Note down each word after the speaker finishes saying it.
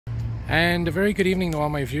And a very good evening to all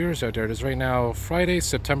my viewers out there. It is right now Friday,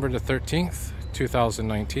 September the 13th,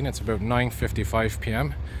 2019. It's about 9:55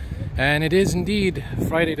 p.m. And it is indeed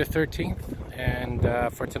Friday the 13th. And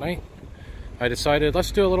for tonight, I decided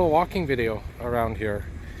let's do a little walking video around here.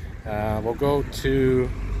 We'll go to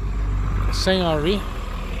Saint-Henri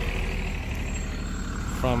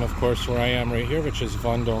from, of course, where I am right here, which is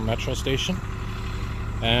Vendôme Metro Station.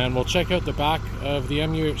 And we'll check out the back of the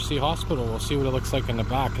MUHC Hospital. We'll see what it looks like in the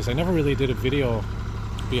back, because I never really did a video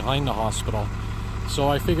behind the hospital. So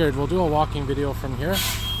I figured we'll do a walking video from here,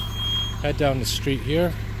 head down the street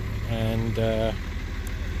here, and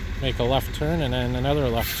make a left turn, and then another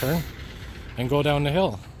left turn, and go down the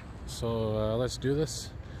hill. So let's do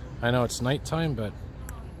this. I know it's nighttime, but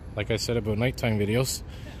like I said about nighttime videos,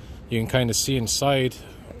 you can kind of see inside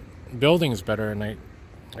buildings better at night.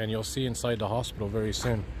 And you'll see inside the hospital very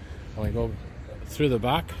soon when we go through the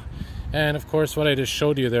back. And of course, what I just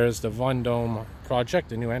showed you there is the Vendôme project,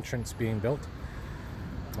 the new entrance being built.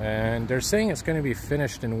 And they're saying it's going to be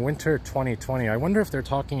finished in winter 2020. I wonder if they're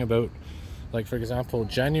talking about, like, for example,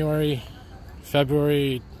 January,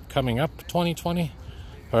 February coming up 2020,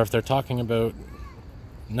 or if they're talking about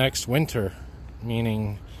next winter,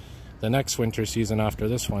 meaning the next winter season after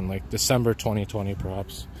this one, like December 2020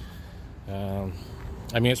 perhaps.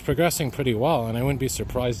 I mean, it's progressing pretty well, and I wouldn't be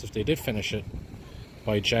surprised if they did finish it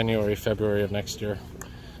by January, February of next year.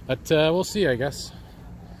 But we'll see, I guess.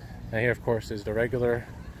 And here, of course, is the regular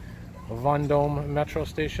Vendôme Metro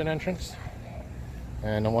Station entrance.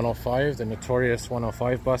 And the 105, the notorious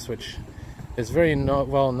 105 bus, which is very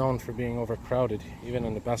well known for being overcrowded, even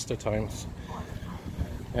in the best of times.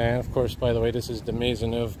 And of course, by the way, this is the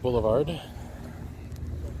Maisonneuve Boulevard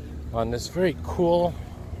on this very cool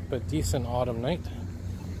but decent autumn night.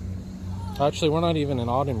 Actually, we're not even in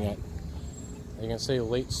autumn yet. You can say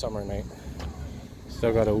late summer night.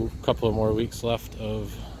 Still got a couple of more weeks left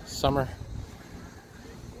of summer.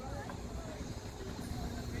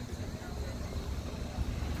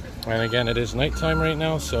 And again, it is nighttime right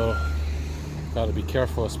now, so got to be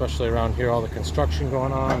careful, especially around here. All the construction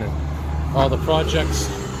going on and all the projects.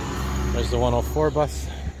 There's the 104 bus.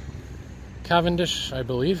 Cavendish, I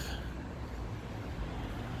believe.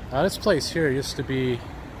 This place here used to be,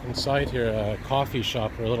 inside here, a coffee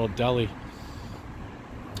shop or a little deli.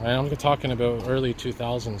 And I'm talking about early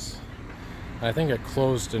 2000s. I think it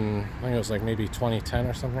closed in, I think it was like maybe 2010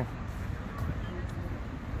 or something.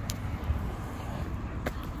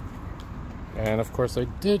 And of course, I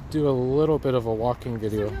did do a little bit of a walking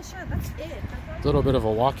video. A little bit of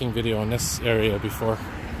a walking video in this area before.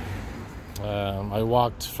 I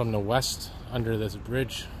walked from the west under this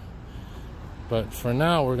bridge. But for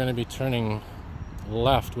now, we're going to be turning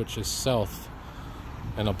left, which is south,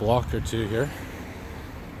 in a block or two here.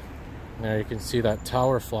 Now you can see that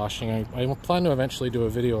tower flashing. I plan to eventually do a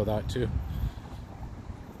video of that too.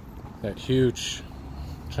 That huge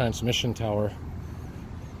transmission tower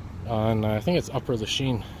on, I think it's Upper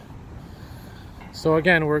Lachine. So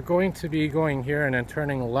again, we're going to be going here and then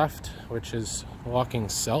turning left, which is walking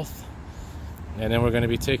south. And then we're going to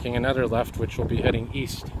be taking another left, which will be heading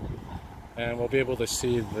east. And we'll be able to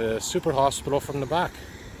see the super hospital from the back.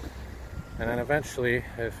 And then eventually,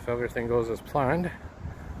 if everything goes as planned,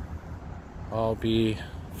 I'll be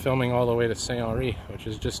filming all the way to Saint-Henri, which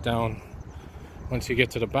is just down. Once you get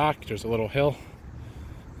to the back, there's a little hill.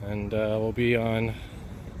 And we'll be on,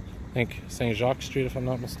 I think, Saint Jacques Street, if I'm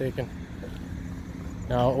not mistaken.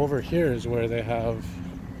 Now over here is where they have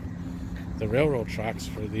the railroad tracks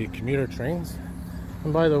for the commuter trains.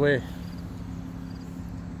 And by the way,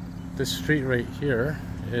 this street right here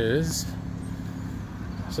is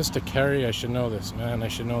this to carry? I should know this, man. I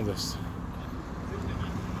should know this.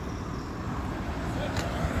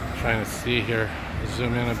 Trying to see here,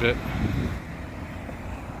 zoom in a bit.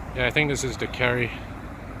 Yeah, I think this is to carry.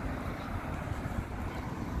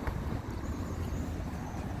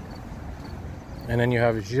 And then you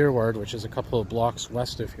have Girard, which is a couple of blocks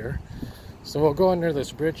west of here. So we'll go under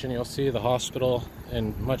this bridge and you'll see the hospital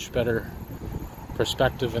in much better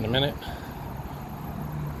perspective in a minute.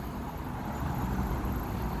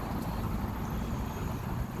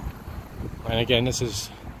 And again, this is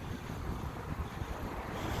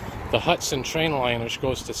the Hudson train line, which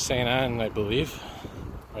goes to Saint Anne, I believe,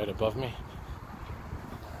 right above me,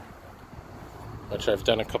 which I've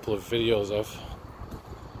done a couple of videos of.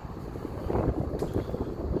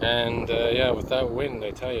 And yeah, with that wind,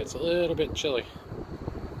 I tell you, it's a little bit chilly.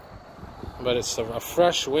 But it's a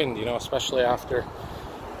fresh wind, you know, especially after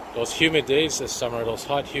those humid days this summer, those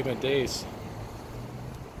hot, humid days.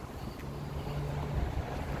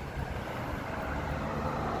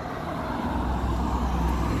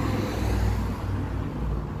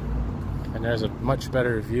 And there's a much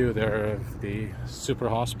better view there of the Super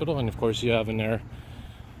Hospital, and of course you have in there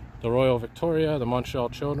the Royal Victoria, the Montreal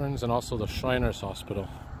Children's, and also the Shriners Hospital,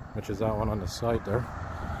 which is that one on the side there.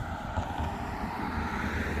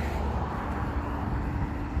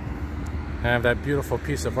 And I have that beautiful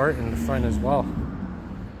piece of art in the front as well.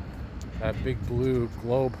 That big blue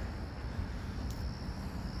globe.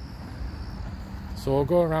 So we'll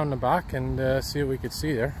go around the back and see what we could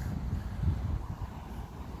see there.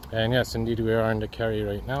 And yes, indeed we are in the carry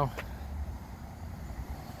right now.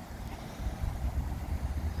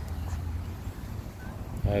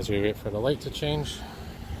 As we wait for the light to change.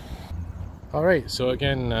 Alright, so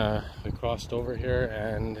again, we crossed over here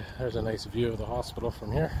and there's a nice view of the hospital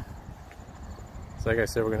from here. So like I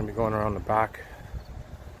said, we're going to be going around the back.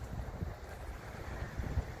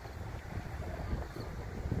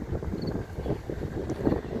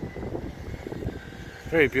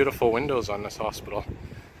 Very beautiful windows on this hospital,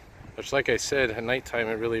 which, like I said, at nighttime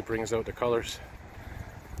it really brings out the colors.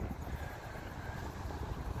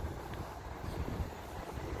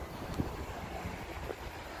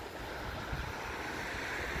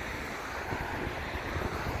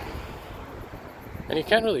 And you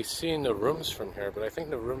can't really see in the rooms from here, but I think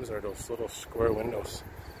the rooms are those little square windows,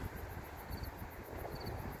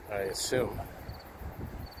 I assume.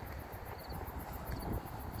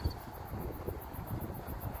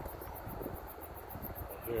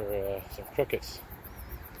 Here are some crickets.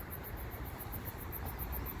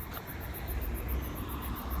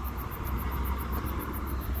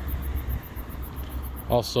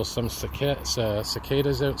 Also some cicadas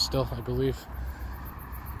out still, I believe.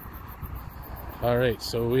 Alright,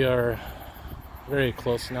 so we are very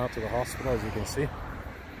close now to the hospital, as you can see.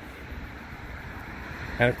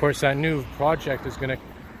 And of course that new project is going to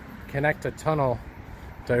connect a tunnel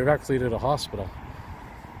directly to the hospital.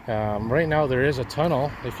 Right now there is a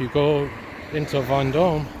tunnel. If you go into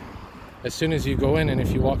Vendôme, as soon as you go in and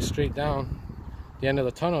if you walk straight down the end of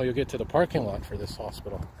the tunnel, you'll get to the parking lot for this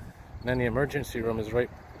hospital. And then the emergency room is right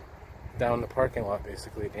down the parking lot,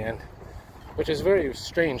 basically at the end. Which is very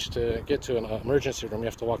strange to get to an emergency room. You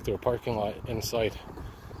have to walk through a parking lot inside.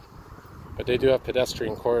 But they do have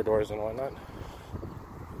pedestrian corridors and whatnot.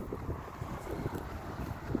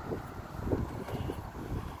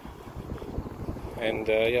 And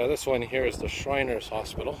yeah, this one here is the Shriners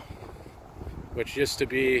Hospital, which used to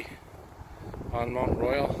be on Mount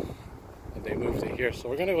Royal, and they moved it here. So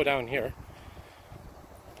we're going to go down here.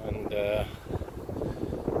 And,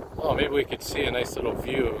 well, maybe we could see a nice little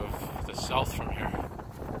view of the south from here.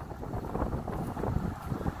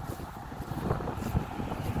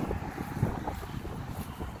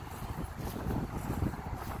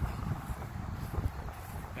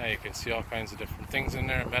 Yeah, you can see all kinds of different things in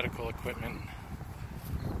there, medical equipment.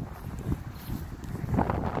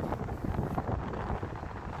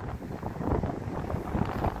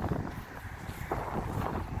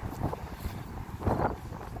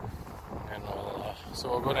 And so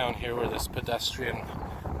we'll go down here where this pedestrian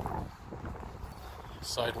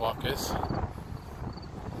sidewalk is.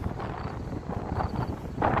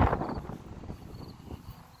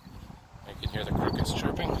 You can hear the crickets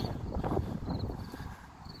chirping.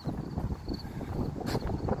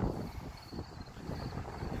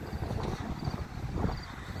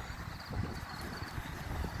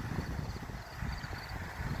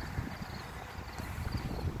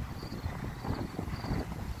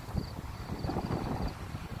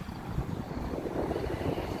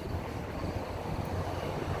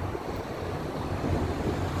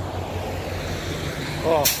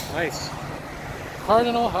 Oh, nice.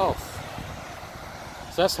 Cardinal Health.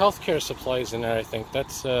 So that's healthcare supplies in there, I think.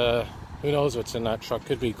 That's, who knows what's in that truck.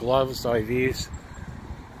 Could be gloves, IVs.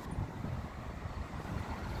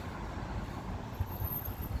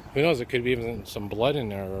 Who knows, it could be even some blood in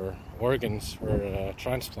there, or organs for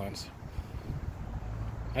transplants.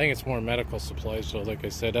 I think it's more medical supplies, so like I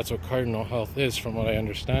said, that's what Cardinal Health is, from what I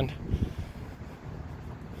understand.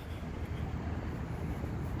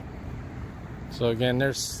 So again,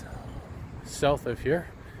 there's south of here,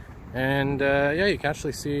 and yeah, you can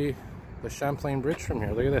actually see the Champlain Bridge from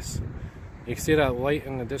here. Look at this. You can see that light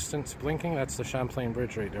in the distance blinking. That's the Champlain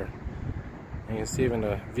Bridge right there. And you can see even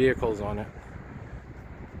the vehicles on it.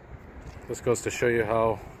 This goes to show you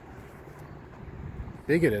how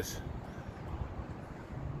big it is.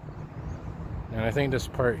 And I think this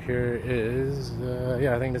part here is,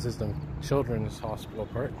 yeah, I think this is the Children's Hospital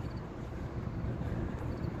part.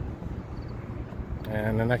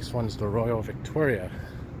 And the next one's the Royal Victoria.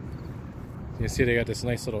 You see they got this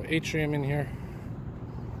nice little atrium in here.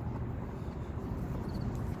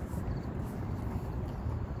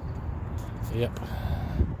 Yep.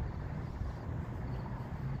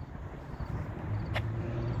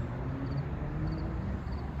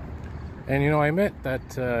 And you know, I admit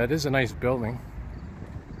that it is a nice building,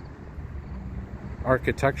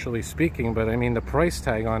 architecturally speaking, but I mean the price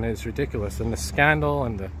tag on it is ridiculous, and the scandal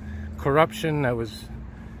and the corruption that was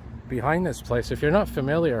behind this place. If you're not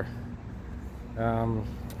familiar,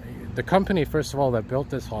 the company, first of all, that built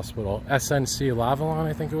this hospital, SNC Lavalin,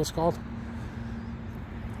 I think it was called.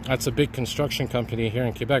 That's a big construction company here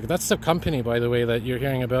in Quebec. That's the company, by the way, that you're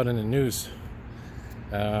hearing about in the news.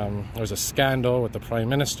 There was a scandal with the Prime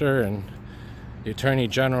Minister and the Attorney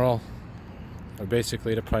General, or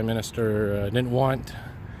basically the Prime Minister didn't want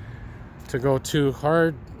to go too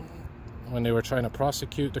hard when they were trying to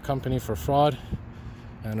prosecute the company for fraud,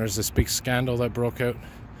 and there's this big scandal that broke out.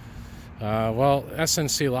 Well,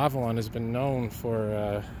 SNC Lavalin has been known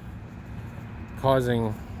for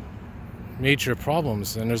causing major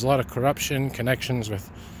problems, and there's a lot of corruption, connections with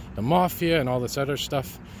the mafia and all this other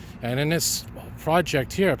stuff. And in this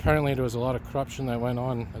project here, apparently there was a lot of corruption that went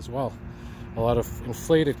on as well. A lot of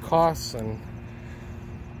inflated costs and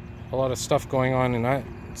a lot of stuff going on in that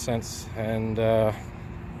sense. And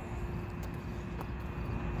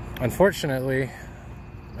unfortunately,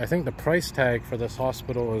 I think the price tag for this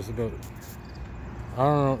hospital was about, I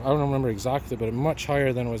don't remember exactly, but much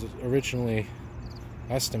higher than was originally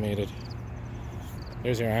estimated.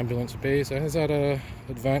 There's your ambulance base. Is that a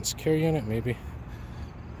advanced care unit? Maybe.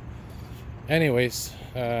 Anyways,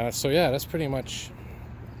 so yeah, that's pretty much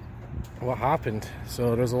what happened.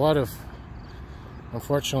 So there's a lot of,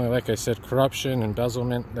 unfortunately, like I said, corruption,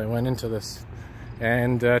 embezzlement that went into this.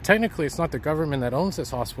 And technically, it's not the government that owns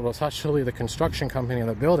this hospital. It's actually the construction company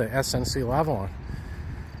that built it, SNC Lavalin.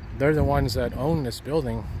 They're the ones that own this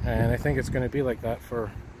building, and I think it's going to be like that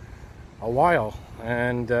for a while.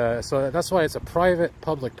 And so that's why it's a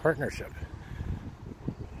private-public partnership.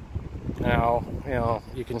 Now, you know,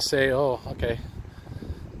 you can say, oh, okay,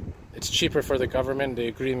 it's cheaper for the government. The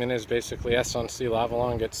agreement is basically SNC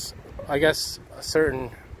Lavalin gets, I guess, a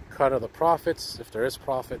certain cut of the profits, if there is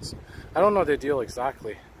profits. I don't know the deal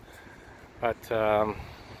exactly, but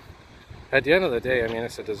at the end of the day, I mean,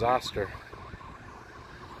 it's a disaster.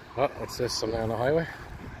 Oh, what's this? Something on the highway?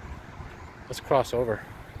 Let's cross over.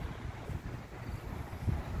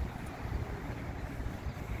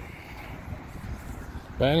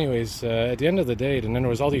 But anyways, at the end of the day, and then there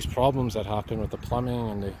was all these problems that happened with the plumbing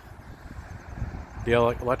and the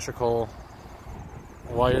electrical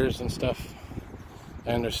wires and stuff,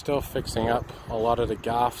 and they're still fixing up a lot of the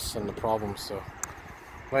gaffes and the problems. So,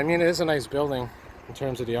 but I mean, it is a nice building in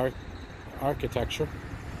terms of the architecture.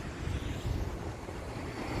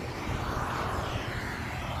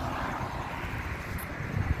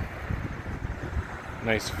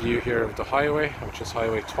 Nice view here of the highway, which is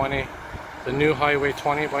Highway 20. The new Highway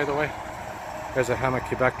 20, by the way. There's a Hammock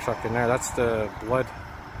Quebec truck in there. That's the blood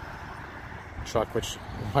truck, which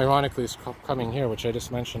ironically is coming here, which I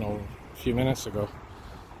just mentioned a few minutes ago,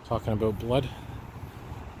 talking about blood.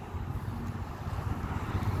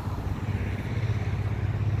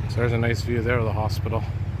 So there's a nice view there of the hospital.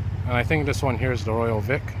 And I think this one here is the Royal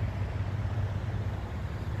Vic.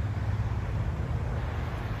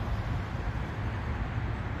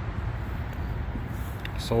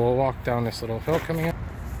 So we'll walk down this little hill coming up.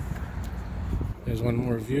 There's one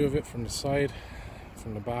more view of it from the side,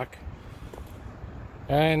 from the back.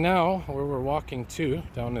 And now, where we're walking to,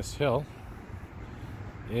 down this hill,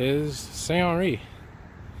 is Saint-Henri.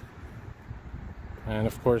 And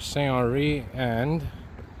of course, Saint-Henri and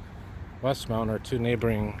Westmount are two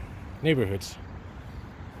neighboring neighborhoods.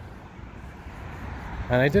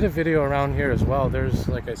 And I did a video around here as well. There's,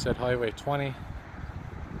 like I said, Highway 20.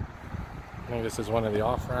 I think this is one of the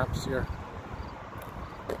off-ramps here.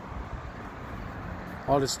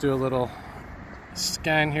 I'll just do a little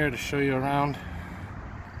scan here to show you around.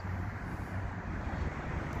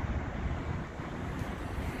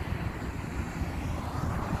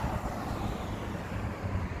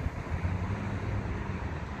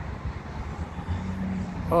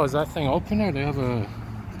 Oh, is that thing open, or they have a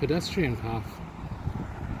pedestrian path?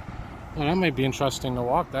 Well, that might be interesting to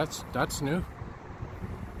walk. That's new.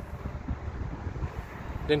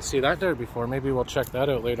 Didn't see that there before. Maybe we'll check that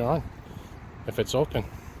out later on if it's open.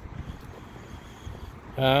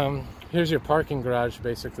 Here's your parking garage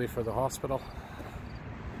basically for the hospital,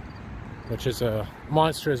 which is a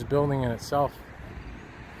monstrous building in itself.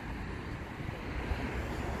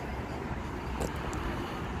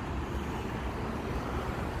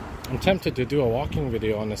 I'm tempted to do a walking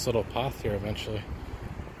video on this little path here eventually.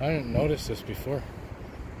 I didn't notice this before.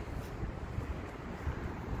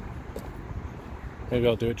 Maybe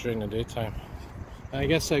I'll do it during the daytime. I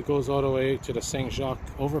guess that goes all the way to the Saint Jacques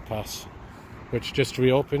overpass, which just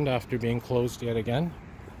reopened after being closed yet again.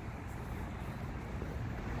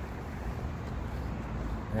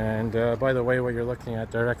 And by the way, what you're looking at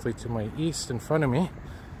directly to my east in front of me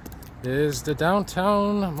is the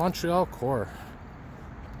downtown Montreal core.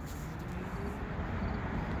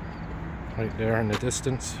 Right there in the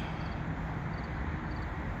distance.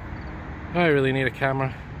 I really need a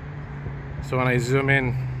camera, so when I zoom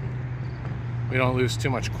in, we don't lose too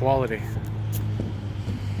much quality.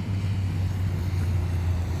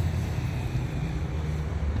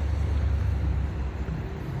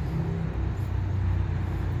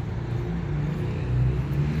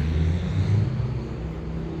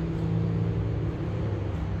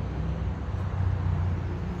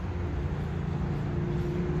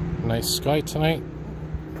 Nice sky tonight,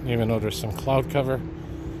 even though there's some cloud cover.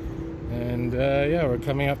 And yeah, we're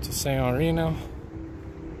coming up to Saint-Henri now,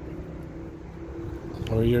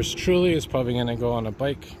 where yours truly is probably going to go on a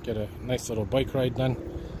bike, get a nice little bike ride done.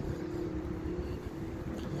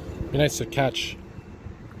 Be nice to catch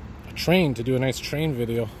a train, to do a nice train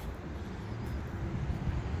video.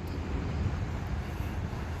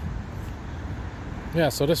 Yeah,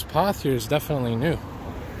 so this path here is definitely new.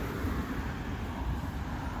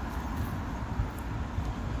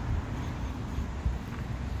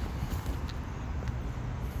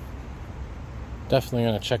 Definitely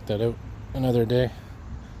gonna check that out another day.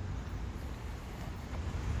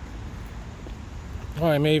 Oh,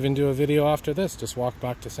 I may even do a video after this. Just walk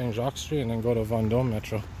back to St. Jacques Street and then go to Vendôme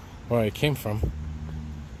Metro, where I came from.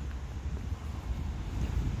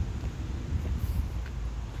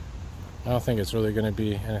 I don't think it's really gonna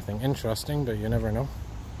be anything interesting, but you never know.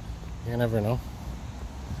 You never know.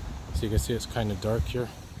 So you can see it's kind of dark here.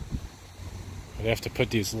 They have to put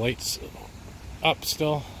these lights up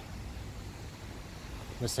still.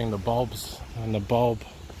 Missing the bulbs and the bulb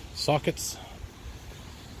sockets.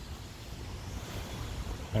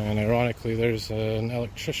 And ironically, there's an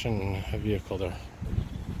electrician vehicle there.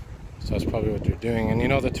 So that's probably what they're doing. And you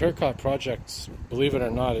know, the Turcotte project, believe it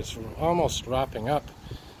or not, is almost wrapping up.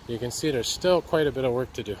 You can see there's still quite a bit of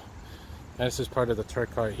work to do. And this is part of the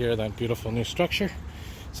Turcotte here, that beautiful new structure.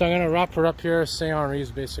 So I'm going to wrap her up here. Saint-Henri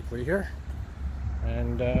is basically here.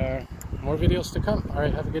 And more videos to come.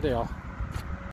 Alright, have a good day all.